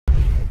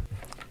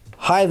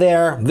Hi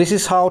there, this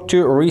is how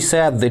to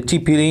reset the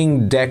TP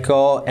Link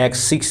Deco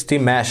X60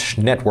 mesh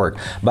network.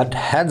 But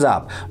heads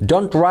up,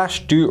 don't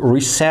rush to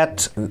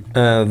reset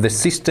the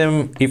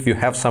system if you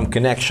have some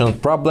connection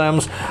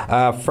problems.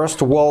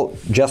 First of all,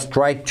 just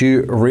try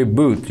to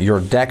reboot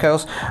your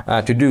decos.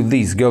 To do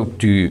this, go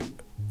to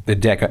the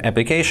Deco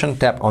application,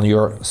 tap on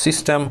your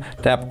system,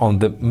 tap on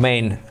the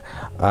main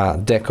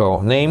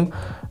Deco name,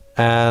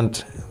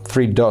 and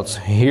three dots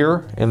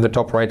here in the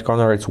top right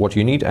corner, it's what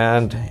you need,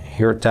 and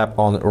here tap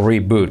on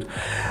reboot.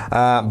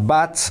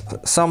 But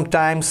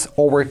sometimes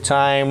over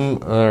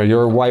time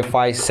your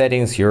Wi-Fi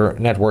settings, your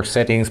network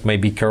settings may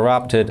be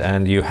corrupted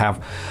and you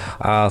have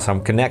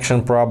some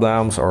connection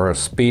problems or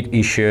speed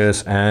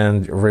issues,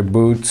 and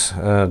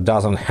reboot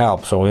doesn't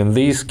help. So in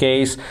this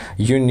case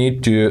you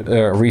need to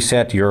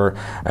reset your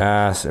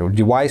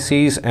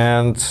devices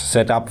and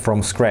set up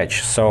from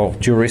scratch. So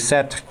to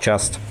reset,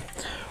 just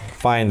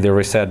find the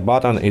reset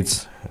button.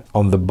 It's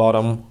on the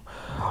bottom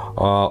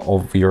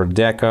of your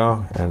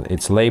deco and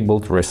it's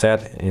labeled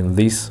reset in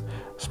this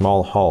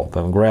small hole.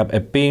 Then grab a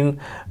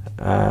pin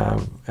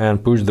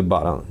and push the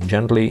button,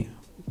 gently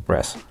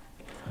press.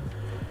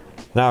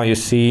 Now you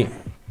see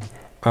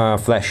a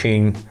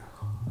flashing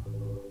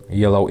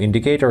yellow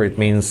indicator. It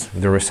means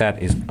the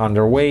reset is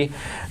underway,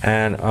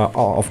 and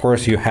of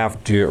course you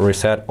have to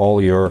reset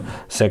all your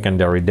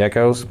secondary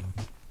decos.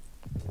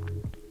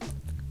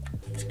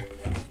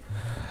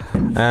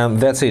 And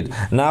that's it.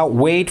 Now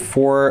wait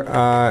for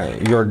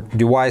your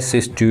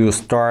devices to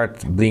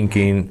start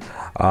blinking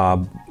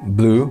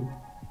blue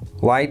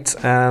lights,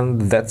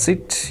 and that's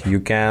it.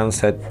 You can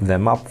set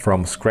them up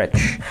from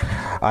scratch.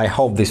 I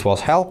hope this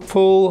was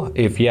helpful.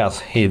 If yes,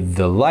 hit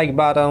the like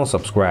button,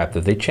 subscribe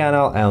to the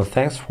channel, and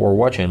thanks for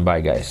watching.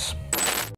 Bye guys.